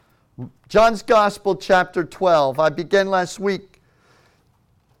John's Gospel, chapter 12. I began last week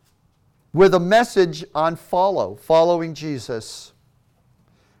with a message on following Jesus.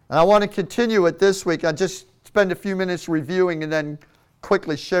 And I want to continue it this week. I'll just spend a few minutes reviewing and then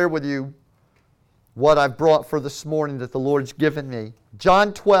quickly share with you what I've brought for this morning that the Lord's given me.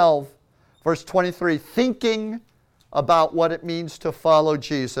 John 12, verse 23, thinking about what it means to follow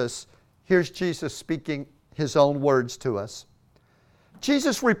Jesus. Here's Jesus speaking His own words to us.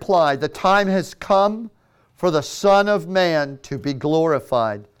 Jesus replied, "The time has come for the Son of Man to be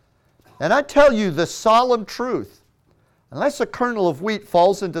glorified. And I tell you the solemn truth, unless a kernel of wheat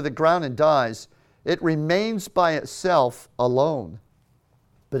falls into the ground and dies, it remains by itself alone.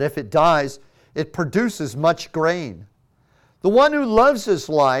 But if it dies, it produces much grain. The one who loves his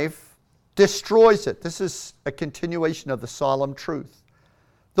life destroys it." This is a continuation of the solemn truth.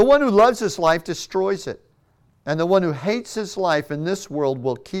 "The one who loves his life destroys it, and the one who hates his life in this world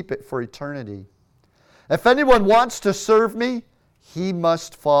will keep it for eternity. If anyone wants to serve me, he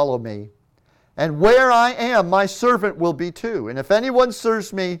must follow me. And where I am, my servant will be too. And if anyone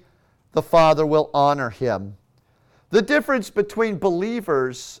serves me, the Father will honor him." The difference between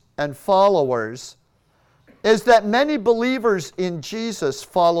believers and followers is that many believers in Jesus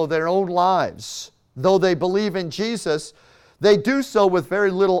follow their own lives. Though they believe in Jesus, they do so with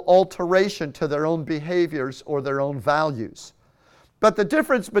very little alteration to their own behaviors or their own values. But the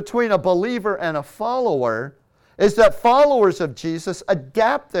difference between a believer and a follower is that followers of Jesus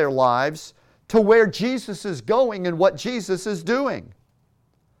adapt their lives to where Jesus is going and what Jesus is doing.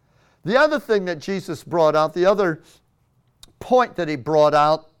 The other thing that Jesus brought out, the other point that He brought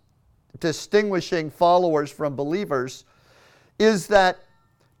out, distinguishing followers from believers, is that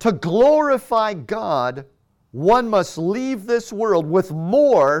to glorify God, one must leave this world with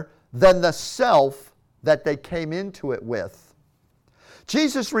more than the self that they came into it with.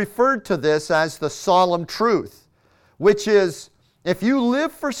 Jesus referred to this as the solemn truth, which is, if you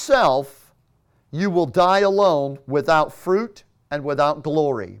live for self, you will die alone without fruit and without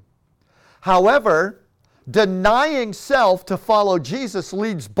glory. However, denying self to follow Jesus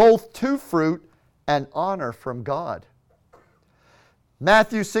leads both to fruit and honor from God.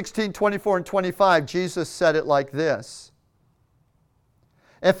 Matthew 16, 24 and 25, Jesus said it like this: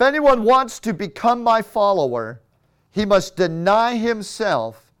 "If anyone wants to become my follower, he must deny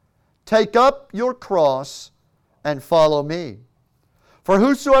himself, take up your cross, and follow me. For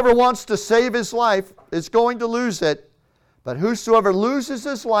whosoever wants to save his life is going to lose it, but whosoever loses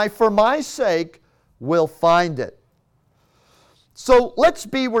his life for my sake will find it." So let's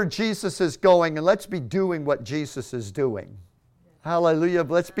be where Jesus is going, and let's be doing what Jesus is doing. Hallelujah.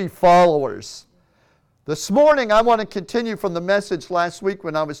 Let's be followers. This morning I want to continue from the message last week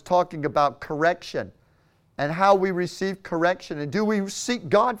when I was talking about correction and how we receive correction, and do we seek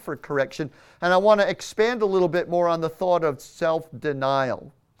God for correction. And I want to expand a little bit more on the thought of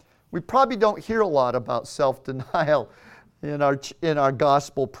self-denial. We probably don't hear a lot about self-denial in our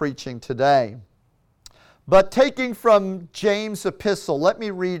gospel preaching today. But taking from James' epistle, let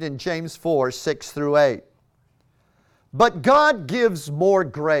me read in James 4, 6 through 8. "But God gives more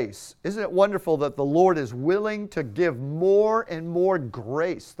grace." Isn't it wonderful that the Lord is willing to give more and more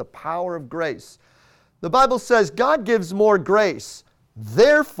grace, the power of grace? The Bible says God gives more grace.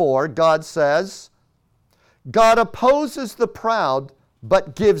 "Therefore," God says, "God opposes the proud,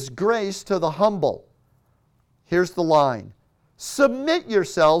 but gives grace to the humble." Here's the line: "Submit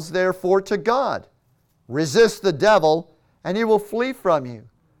yourselves therefore to God. Resist the devil, and he will flee from you."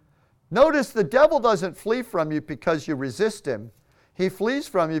 Notice the devil doesn't flee from you because you resist him. He flees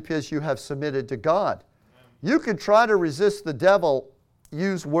from you because you have submitted to God. You can try to resist the devil,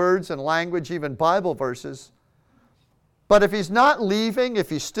 use words and language, even Bible verses. But if he's not leaving, if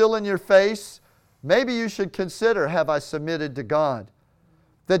he's still in your face, maybe you should consider, have I submitted to God?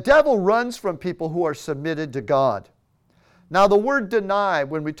 The devil runs from people who are submitted to God. Now the word deny,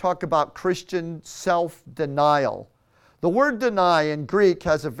 when we talk about Christian self-denial, the word deny in Greek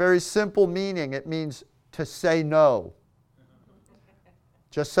has a very simple meaning. It means to say no.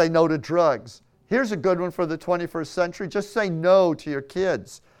 Just say no to drugs. Here's a good one for the 21st century. Just say no to your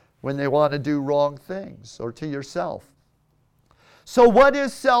kids when they want to do wrong things, or to yourself. So what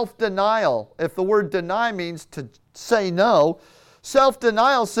is self-denial? If the word deny means to say no,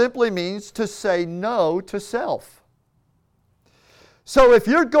 self-denial simply means to say no to self. So if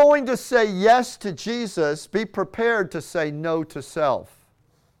you're going to say yes to Jesus, be prepared to say no to self.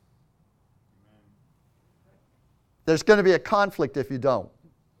 There's going to be a conflict if you don't.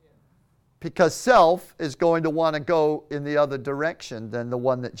 Because self is going to want to go in the other direction than the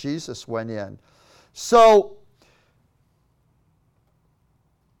one that Jesus went in. So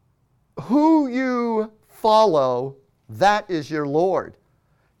who you follow, that is your Lord.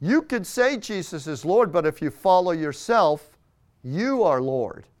 You could say Jesus is Lord, but if you follow yourself, you are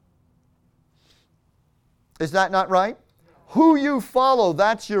Lord. Is that not right? Who you follow,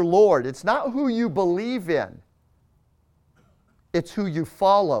 that's your Lord. It's not who you believe in. It's who you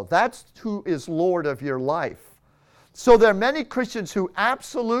follow. That's who is Lord of your life. So there are many Christians who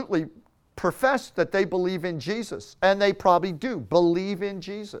absolutely profess that they believe in Jesus, and they probably do believe in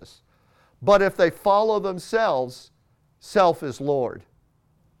Jesus. But if they follow themselves, self is Lord.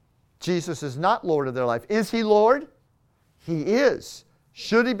 Jesus is not Lord of their life. Is He Lord? He is.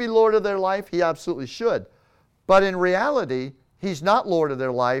 Should He be Lord of their life? He absolutely should. But in reality, He's not Lord of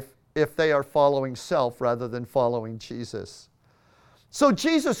their life if they are following self rather than following Jesus. So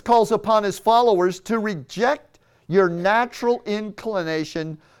Jesus calls upon His followers to reject your natural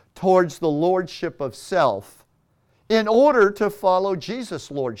inclination towards the lordship of self in order to follow Jesus'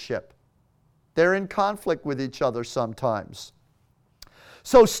 lordship. They're in conflict with each other sometimes.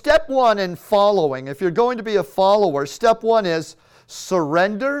 So step one in following, if you're going to be a follower, step one is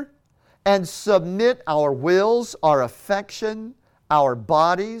surrender and submit our wills, our affection, our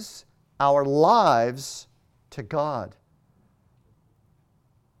bodies, our lives to God.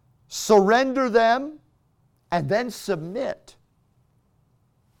 Surrender them and then submit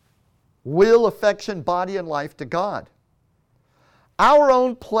will, affection, body, and life to God. Our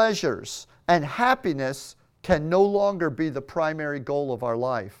own pleasures and happiness can no longer be the primary goal of our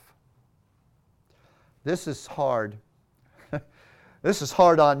life. This is hard. This is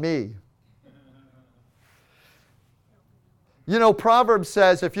hard on me. You know, Proverbs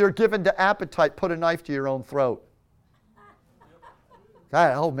says, if you're given to appetite, put a knife to your own throat.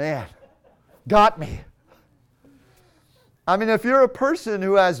 Oh man, got me. I mean, if you're a person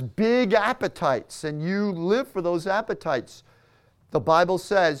who has big appetites and you live for those appetites, the Bible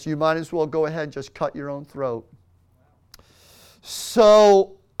says you might as well go ahead and just cut your own throat.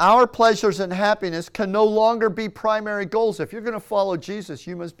 So our pleasures and happiness can no longer be primary goals. If you're going to follow Jesus,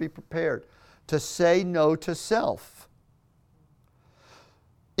 you must be prepared to say no to self.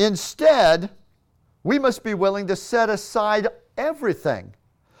 Instead, we must be willing to set aside everything,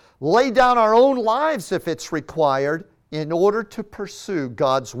 lay down our own lives if it's required, in order to pursue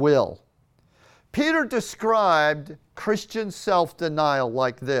God's will. Peter described Christian self-denial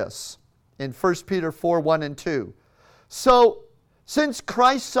like this in 1 Peter 4, 1 and 2. So, since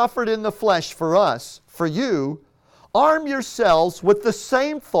Christ suffered in the flesh for us, for you, arm yourselves with the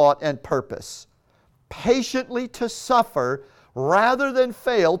same thought and purpose, patiently to suffer rather than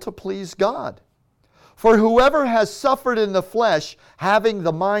fail to please God. For whoever has suffered in the flesh, having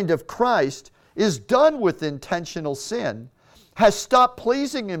the mind of Christ, is done with intentional sin, has stopped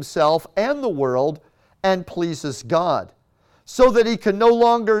pleasing himself and the world, and pleases God, so that he can no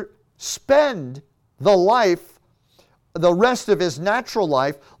longer spend the rest of his natural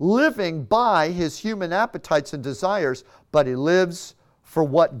life living by his human appetites and desires, but he lives for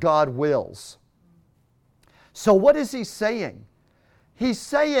what God wills. So what is he saying? He's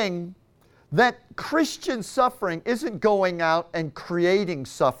saying that Christian suffering isn't going out and creating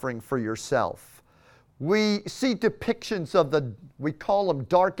suffering for yourself. We see depictions of we call them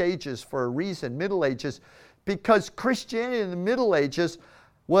dark ages for a reason, Middle Ages, because Christianity in the Middle Ages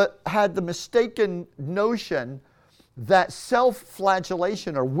had the mistaken notion that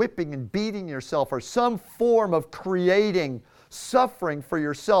self-flagellation or whipping and beating yourself or some form of creating suffering for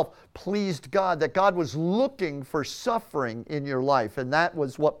yourself pleased God, that God was looking for suffering in your life, and that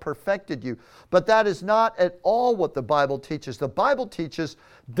was what perfected you. But that is not at all what the Bible teaches. The Bible teaches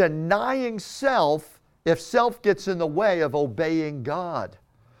denying self if self gets in the way of obeying God.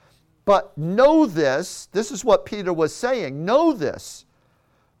 But know this is what Peter was saying, know this,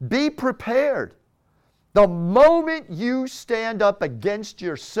 be prepared. The moment you stand up against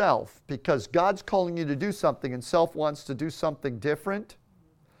yourself because God's calling you to do something and self wants to do something different,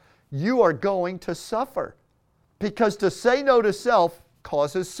 you are going to suffer. Because to say no to self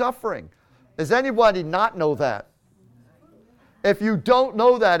causes suffering. Does anybody not know that? If you don't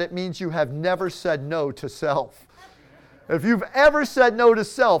know that, it means you have never said no to self. If you've ever said no to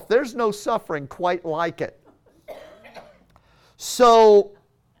self, there's no suffering quite like it. So,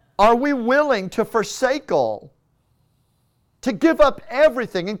 are we willing to forsake all, to give up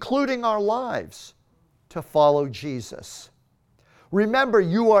everything, including our lives, to follow Jesus? Remember,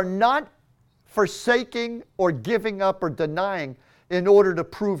 you are not forsaking or giving up or denying in order to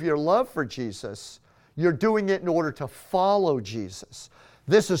prove your love for Jesus. You're doing it in order to follow Jesus.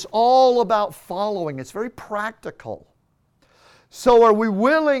 This is all about following. It's very practical. So are we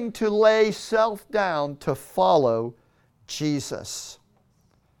willing to lay self down to follow Jesus?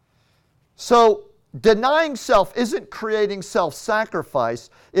 So denying self isn't creating self-sacrifice.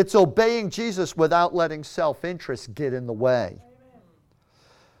 It's obeying Jesus without letting self-interest get in the way.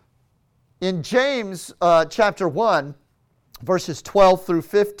 In James chapter 1, verses 12 through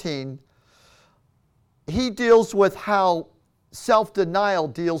 15, he deals with how self-denial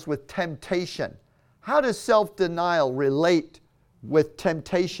deals with temptation. How does self-denial relate with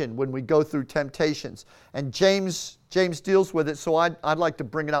temptation when we go through temptations? And James deals with it, so I'd like to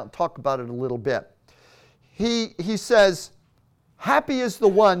bring it out and talk about it a little bit. He says, happy is the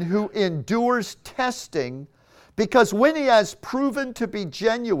one who endures testing, because when he has proven to be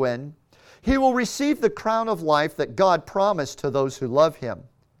genuine, he will receive the crown of life that God promised to those who love him.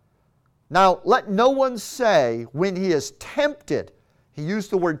 Now, let no one say when he is tempted. He used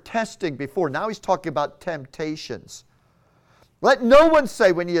the word testing before. Now he's talking about temptations. Let no one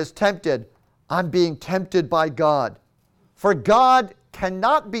say when he is tempted, I'm being tempted by God. For God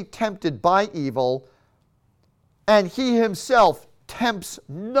cannot be tempted by evil, and he himself tempts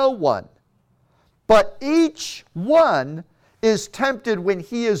no one. But each one is tempted when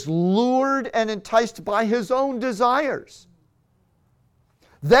he is lured and enticed by his own desires.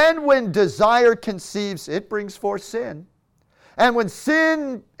 Then when desire conceives, it brings forth sin. And when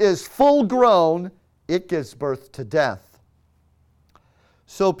sin is full grown, it gives birth to death.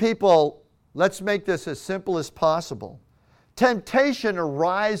 So people, let's make this as simple as possible. Temptation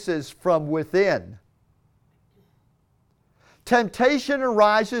arises from within. Temptation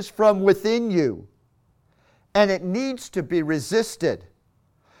arises from within you, and it needs to be resisted.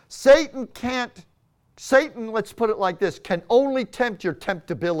 Satan, let's put it like this, can only tempt your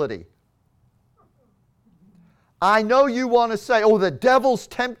temptability. I know you want to say, oh, the devil's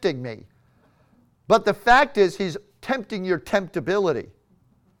tempting me. But the fact is, he's tempting your temptability.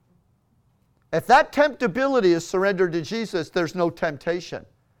 If that temptability is surrendered to Jesus, there's no temptation.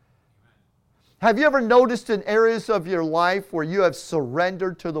 Have you ever noticed in areas of your life where you have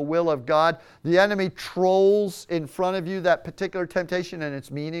surrendered to the will of God, the enemy trolls in front of you that particular temptation and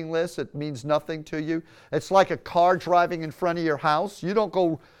it's meaningless, it means nothing to you? It's like a car driving in front of your house. You don't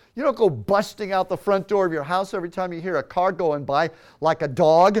go busting out the front door of your house every time you hear a car going by like a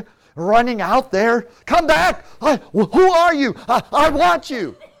dog running out there. Come back! Who are you? I want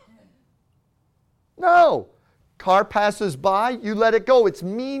you. No. Car passes by, you let it go. It's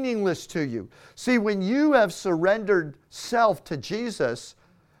meaningless to you. See, when you have surrendered self to Jesus,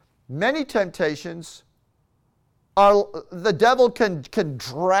 many temptations are, the devil can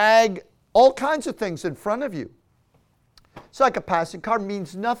drag all kinds of things in front of you. It's like a passing car,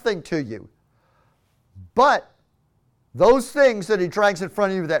 means nothing to you. But those things that he drags in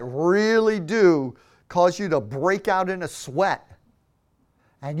front of you that really do cause you to break out in a sweat,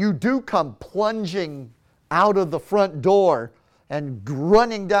 and you do come plunging out of the front door and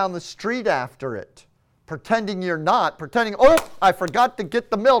running down the street after it, pretending you're not, pretending, oh, I forgot to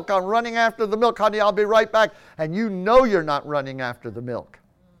get the milk, I'm running after the milk, honey, I'll be right back. And you know you're not running after the milk.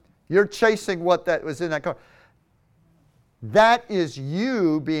 You're chasing what that was in that car. That is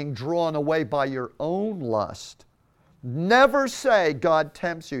you being drawn away by your own lust. Never say God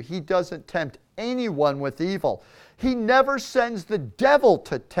tempts you. He doesn't tempt anyone with evil. He never sends the devil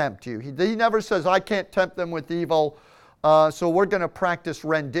to tempt you. He never says, I can't tempt them with evil, so we're going to practice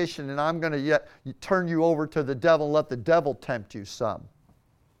rendition and I'm going to turn you over to the devil and let the devil tempt you some.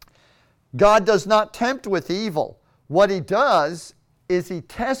 God does not tempt with evil. What he does is he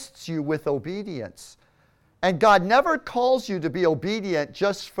tests you with obedience. And God never calls you to be obedient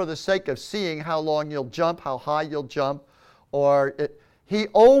just for the sake of seeing how long you'll jump, how high you'll jump, He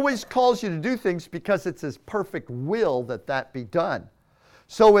always calls you to do things because it's His perfect will that that be done.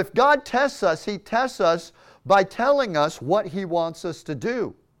 So if God tests us, He tests us by telling us what He wants us to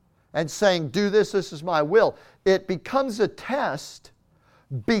do and saying, do this, this is my will. It becomes a test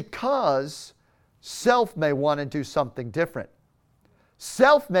because self may want to do something different.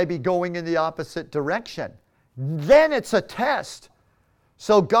 Self may be going in the opposite direction. Then it's a test.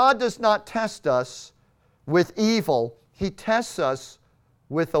 So God does not test us with evil. He tests us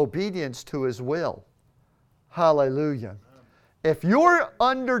with obedience to His will. Hallelujah. If you're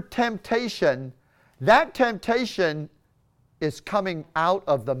under temptation, that temptation is coming out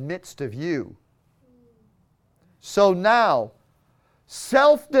of the midst of you. So now,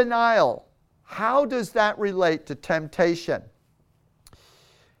 self-denial, how does that relate to temptation?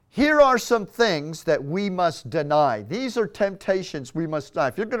 Here are some things that we must deny. These are temptations we must deny.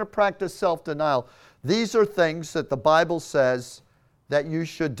 If you're going to practice self-denial, these are things that the Bible says that you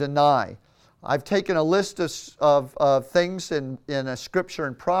should deny. I've taken a list of things in a scripture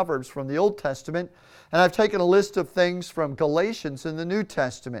in Proverbs from the Old Testament, and I've taken a list of things from Galatians in the New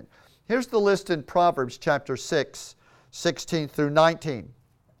Testament. Here's the list in Proverbs chapter 6, 16 through 19.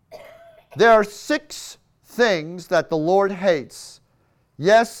 There are 6 things that the Lord hates,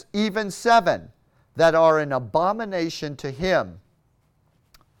 yes, even 7, that are an abomination to Him.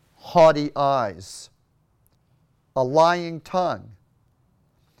 Haughty eyes, a lying tongue,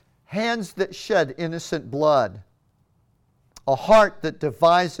 hands that shed innocent blood, a heart that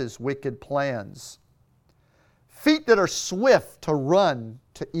devises wicked plans, feet that are swift to run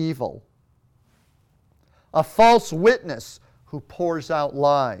to evil, a false witness who pours out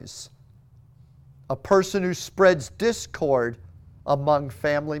lies, a person who spreads discord among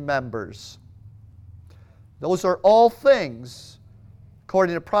family members. Those are all things,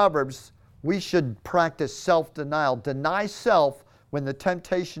 according to Proverbs, we should practice self-denial. Deny self when the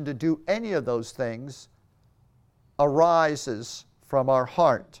temptation to do any of those things arises from our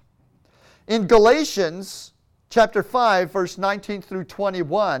heart. In Galatians chapter 5, verse 19 through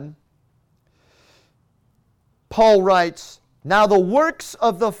 21, Paul writes, "Now the works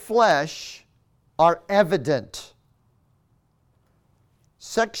of the flesh are evident: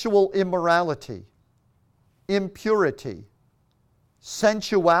 sexual immorality, impurity,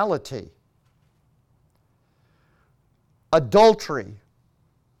 sensuality, adultery,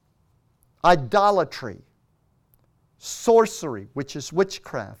 idolatry, sorcery, which is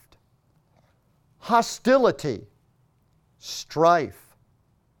witchcraft, hostility, strife,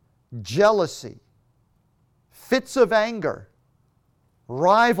 jealousy, fits of anger,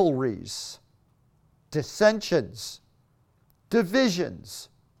 rivalries, dissensions, divisions,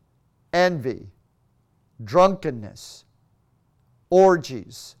 envy, drunkenness,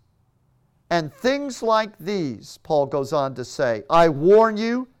 orgies, and things like these," Paul goes on to say, "I warn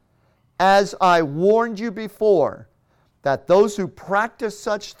you, as I warned you before, that those who practice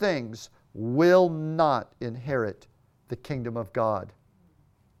such things will not inherit the kingdom of God."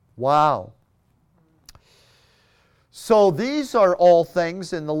 Wow. So these are all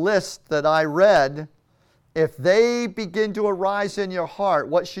things in the list that I read. If they begin to arise in your heart,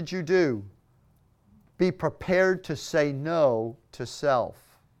 what should you do? Be prepared to say no to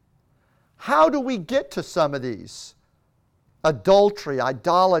self. How do we get to some of these? Adultery,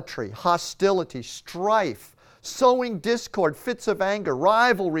 idolatry, hostility, strife, sowing discord, fits of anger,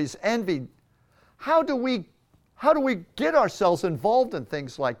 rivalries, envy. How do we get ourselves involved in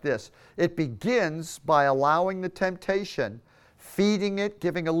things like this? It begins by allowing the temptation, feeding it,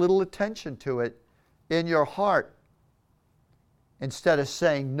 giving a little attention to it in your heart, instead of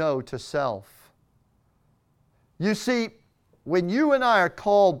saying no to self. You see, when you and I are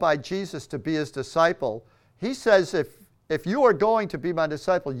called by Jesus to be His disciple, He says, if you are going to be my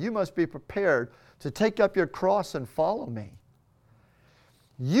disciple, you must be prepared to take up your cross and follow me.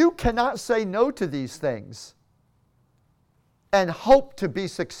 You cannot say no to these things and hope to be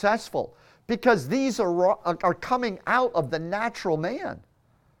successful, because these are coming out of the natural man.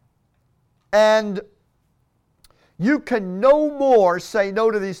 And you can no more say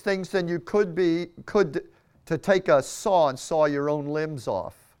no to these things than you could to take a saw and saw your own limbs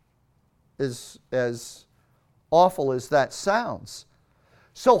off, as awful as that sounds.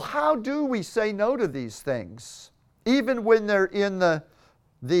 So how do we say no to these things, even when they're in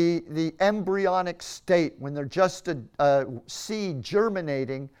the embryonic state, when they're just a seed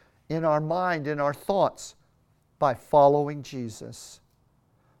germinating in our mind, in our thoughts? By following Jesus,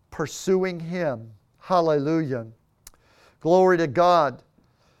 pursuing Him. Hallelujah. Glory to God.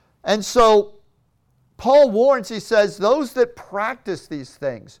 And so Paul warns, he says, those that practice these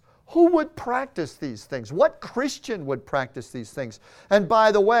things. Who would practice these things? What Christian would practice these things? And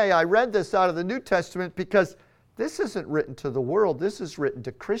by the way, I read this out of the New Testament because this isn't written to the world. This is written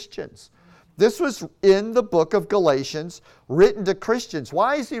to Christians. This was in the book of Galatians, written to Christians.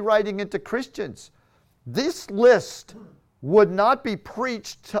 Why is he writing it to Christians? This list would not be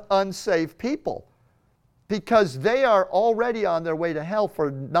preached to unsaved people, because they are already on their way to hell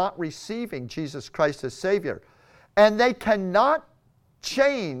for not receiving Jesus Christ as Savior. And they cannot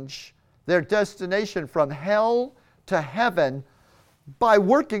change their destination from hell to heaven by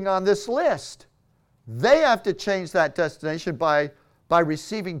working on this list. They have to change that destination by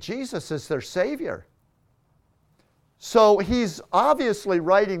receiving Jesus as their Savior. So he's obviously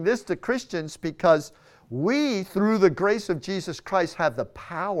writing this to Christians because we, through the grace of Jesus Christ, have the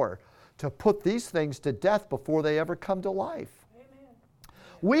power to put these things to death before they ever come to life. Amen.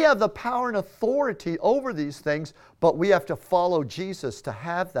 We have the power and authority over these things, but we have to follow Jesus to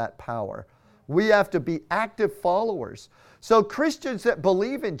have that power. We have to be active followers. So Christians that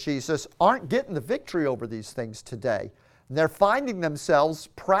believe in Jesus aren't getting the victory over these things today. They're finding themselves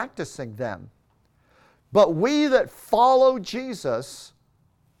practicing them. But we that follow Jesus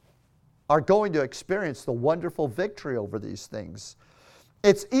are going to experience the wonderful victory over these things.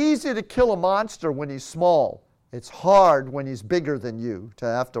 It's easy to kill a monster when he's small. It's hard when he's bigger than you to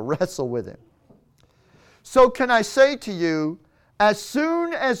have to wrestle with him. So can I say to you, as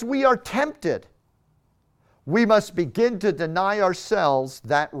soon as we are tempted, we must begin to deny ourselves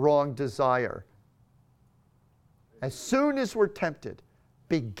that wrong desire. As soon as we're tempted,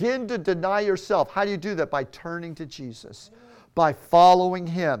 begin to deny yourself. How do you do that? By turning to Jesus, by following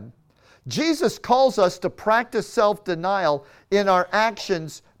Him. Jesus calls us to practice self-denial in our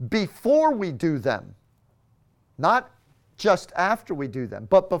actions before we do them. Not just after we do them,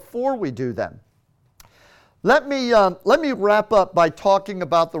 but before we do them. Let me wrap up by talking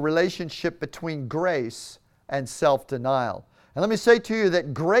about the relationship between grace and self-denial. And let me say to you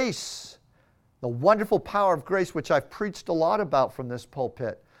that grace, the wonderful power of grace, which I've preached a lot about from this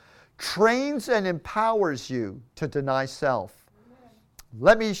pulpit, trains and empowers you to deny self.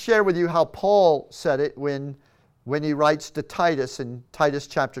 Let me share with you how Paul said it when he writes to Titus in Titus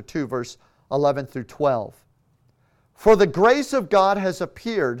chapter 2, verse 11 through 12. For the grace of God has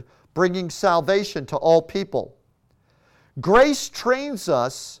appeared, bringing salvation to all people. Grace trains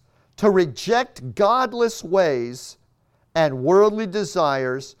us to reject godless ways and worldly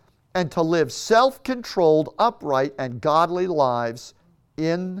desires and to live self-controlled, upright, and godly lives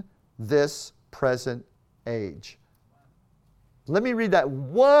in this present age. Let me read that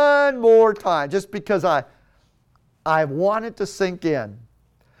one more time, just because I want it to sink in.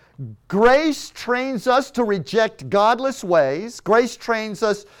 Grace trains us to reject godless ways. Grace trains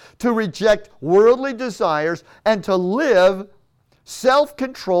us to reject worldly desires and to live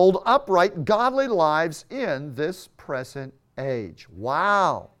self-controlled, upright, godly lives in this present age.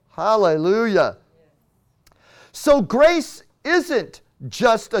 Wow. Hallelujah. So grace isn't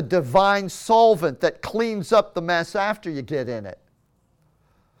just a divine solvent that cleans up the mess after you get in it.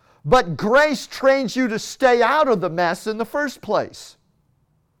 But grace trains you to stay out of the mess in the first place.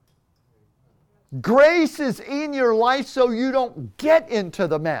 Grace is in your life so you don't get into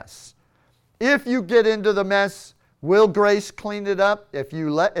the mess. If you get into the mess, will grace clean it up? If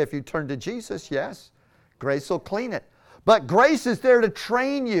you turn to Jesus, yes, grace will clean it. But grace is there to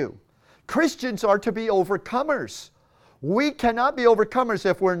train you. Christians are to be overcomers. We cannot be overcomers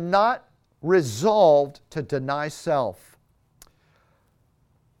if we're not resolved to deny self.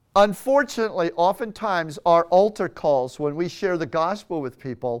 Unfortunately, oftentimes our altar calls when we share the gospel with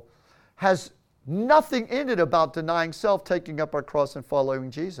people has nothing in it about denying self, taking up our cross, and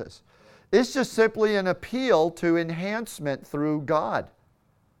following Jesus. It's just simply an appeal to enhancement through God.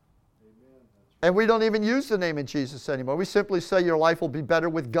 And we don't even use the name of Jesus anymore. We simply say your life will be better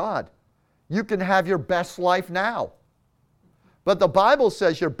with God. You can have your best life now. But the Bible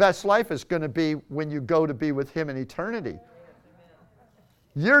says your best life is going to be when you go to be with Him in eternity.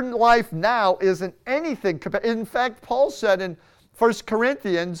 Your life now isn't anything. In fact, Paul said in 1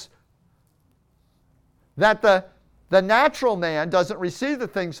 Corinthians that the natural man doesn't receive the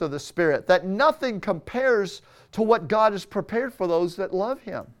things of the Spirit, that nothing compares to what God has prepared for those that love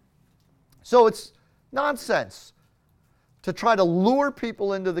Him. So it's nonsense to try to lure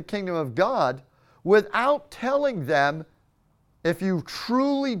people into the kingdom of God without telling them, if you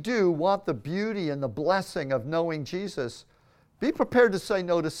truly do want the beauty and the blessing of knowing Jesus, be prepared to say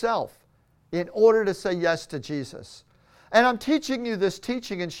no to self in order to say yes to Jesus. And I'm teaching you this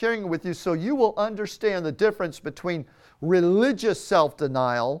teaching and sharing it with you so you will understand the difference between religious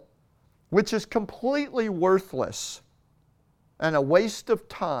self-denial, which is completely worthless and a waste of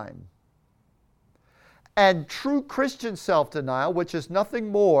time, and true Christian self-denial, which is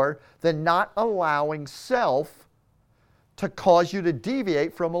nothing more than not allowing self to cause you to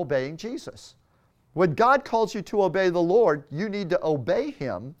deviate from obeying Jesus. When God calls you to obey the Lord, you need to obey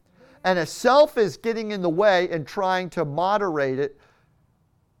Him. And if self is getting in the way and trying to moderate it,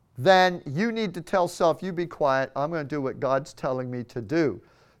 then you need to tell self, you be quiet, I'm going to do what God's telling me to do.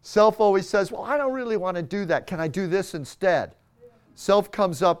 Self always says, well, I don't really want to do that. Can I do this instead? Self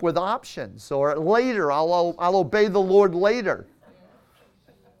comes up with options, or later, I'll obey the Lord later.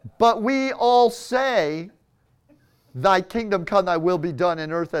 But we all say, Thy kingdom come, Thy will be done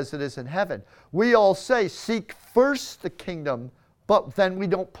in earth as it is in heaven. We all say, seek first the kingdom, but then we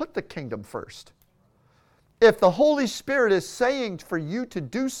don't put the kingdom first. If the Holy Spirit is saying for you to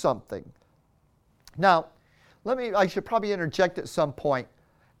do something, now, I should probably interject at some point.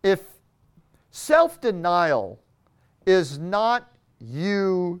 If self-denial is not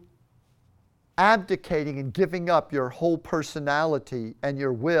you abdicating and giving up your whole personality and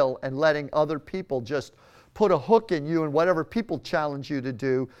your will and letting other people just put a hook in you and whatever people challenge you to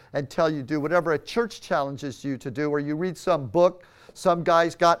do and tell you to do, whatever a church challenges you to do, or you read some book some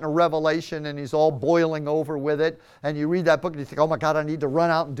guy's gotten a revelation and he's all boiling over with it, and you read that book and you think, oh my God, I need to run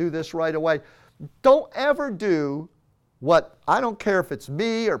out and do this right away. Don't ever do what, I don't care if it's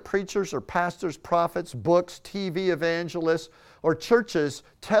me or preachers or pastors, prophets, books, TV evangelists, or churches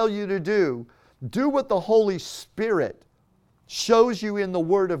tell you to do. Do what the Holy Spirit shows you in the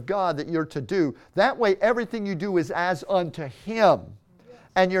Word of God that you're to do. That way everything you do is as unto Him.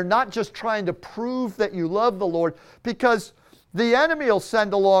 And you're not just trying to prove that you love the Lord, because the enemy will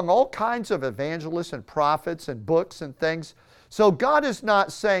send along all kinds of evangelists and prophets and books and things. So God is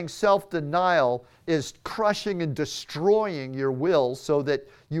not saying self-denial is crushing and destroying your will so that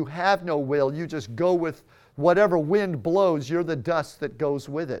you have no will. You just go with whatever wind blows. You're the dust that goes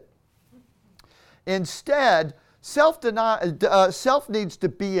with it. Instead, self needs to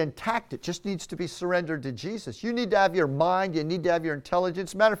be intact. It just needs to be surrendered to Jesus. You need to have your mind. You need to have your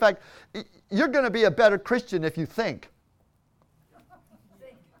intelligence. Matter of fact, you're going to be a better Christian if you think.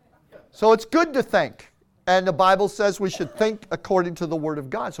 So it's good to think. And the Bible says we should think according to the Word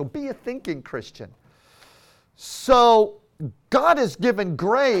of God. So be a thinking Christian. So God has given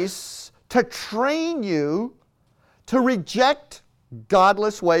grace to train you to reject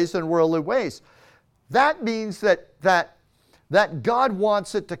godless ways and worldly ways. That means that God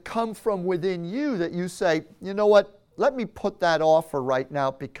wants it to come from within you, that you say, you know what, let me put that off for right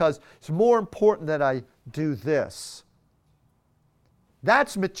now because it's more important that I do this.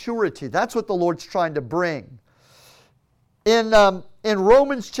 That's maturity. That's what the Lord's trying to bring. In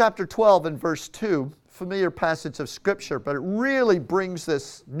Romans chapter 12 and verse 2, familiar passage of Scripture, but it really brings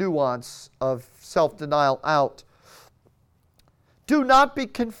this nuance of self-denial out. Do not be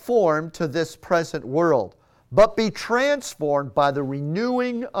conformed to this present world, but be transformed by the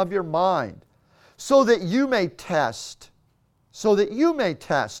renewing of your mind, so that you may test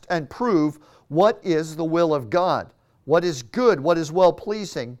and prove what is the will of God, what is good, what is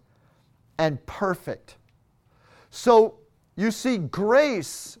well-pleasing, and perfect. So, you see,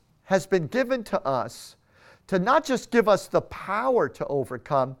 grace has been given to us to not just give us the power to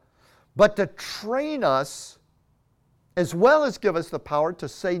overcome, but to train us as well as give us the power to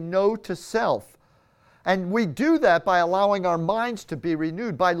say no to self. And we do that by allowing our minds to be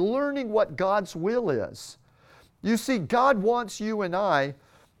renewed, by learning what God's will is. You see, God wants you and I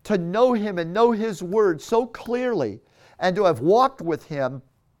to know Him and know His Word so clearly, and to have walked with Him,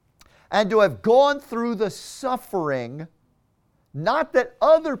 and to have gone through the suffering, not that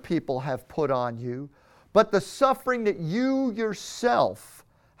other people have put on you, but the suffering that you yourself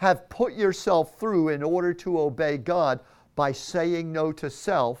have put yourself through in order to obey God by saying no to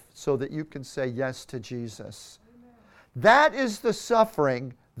self so that you can say yes to Jesus. Amen. That is the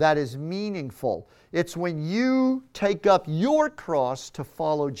suffering that is meaningful. It's when you take up your cross to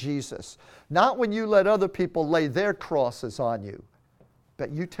follow Jesus, not when you let other people lay their crosses on you, but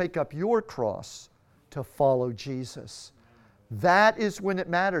you take up your cross to follow Jesus. That is when it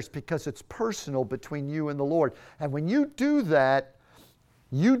matters, because it's personal between you and the Lord. And when you do that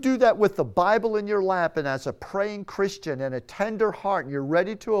with the Bible in your lap and as a praying Christian and a tender heart, and you're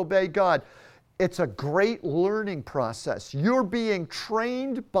ready to obey God, it's a great learning process. You're being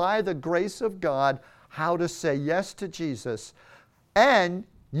trained by the grace of God how to say yes to Jesus, and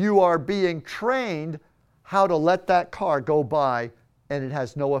you are being trained how to let that car go by and it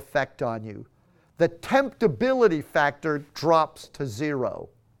has no effect on you. The temptability factor drops to zero.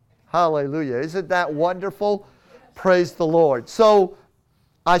 Hallelujah. Isn't that wonderful? Praise the Lord. So,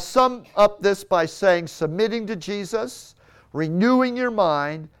 I sum up this by saying submitting to Jesus, renewing your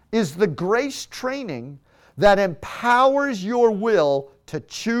mind, is the grace training that empowers your will to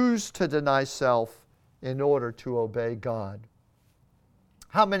choose to deny self in order to obey God.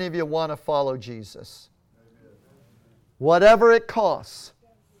 How many of you want to follow Jesus? Whatever it costs.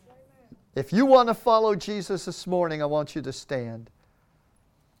 If you want to follow Jesus this morning, I want you to stand.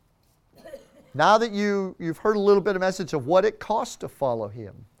 Now that you've heard a little bit of message of what it costs to follow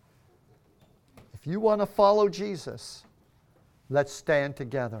Him, if you want to follow Jesus, let's stand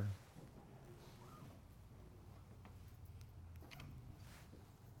together.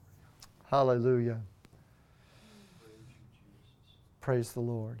 Hallelujah. Praise the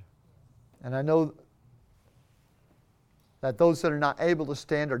Lord. And I know that those that are not able to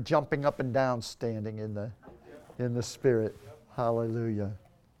stand are jumping up and down standing in the Spirit. Hallelujah.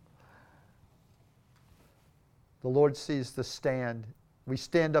 The Lord sees the stand. We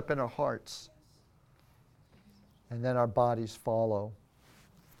stand up in our hearts, and then our bodies follow.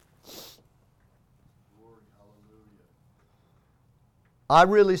 I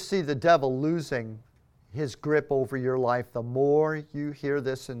really see the devil losing his grip over your life. The more you hear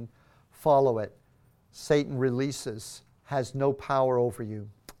this and follow it, Satan releases has no power over you.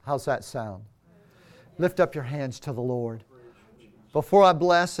 How's that sound? Lift up your hands to the Lord. Before I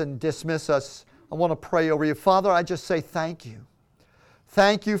bless and dismiss us, I want to pray over you. Father, I just say thank you.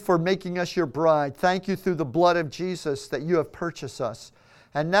 Thank you for making us your bride. Thank you through the blood of Jesus that you have purchased us.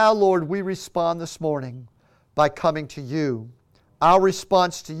 And now, Lord, we respond this morning by coming to you. Our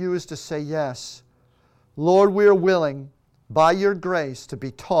response to you is to say yes. Lord, we are willing, by your grace, to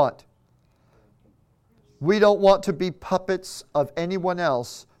be taught. We don't want to be puppets of anyone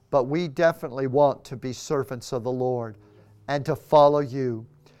else, but we definitely want to be servants of the Lord and to follow you.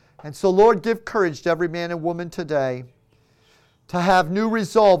 And so, Lord, give courage to every man and woman today to have new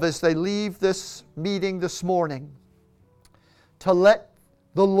resolve as they leave this meeting this morning, to let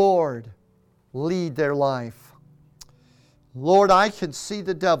the Lord lead their life. Lord, I can see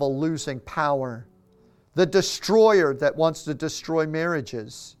the devil losing power, the destroyer that wants to destroy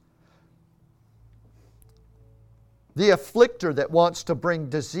marriages, the afflictor that wants to bring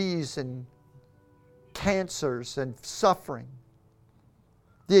disease and cancers and suffering,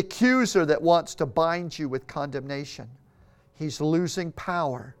 the accuser that wants to bind you with condemnation. He's losing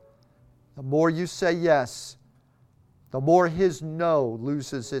power. The more you say yes, the more his no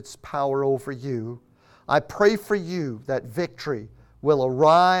loses its power over you. I pray for you that victory will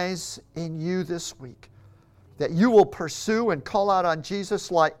arise in you this week, that you will pursue and call out on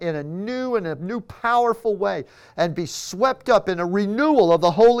Jesus in a new powerful way and be swept up in a renewal of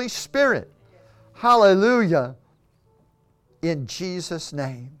the Holy Spirit. Hallelujah. In Jesus'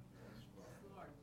 name.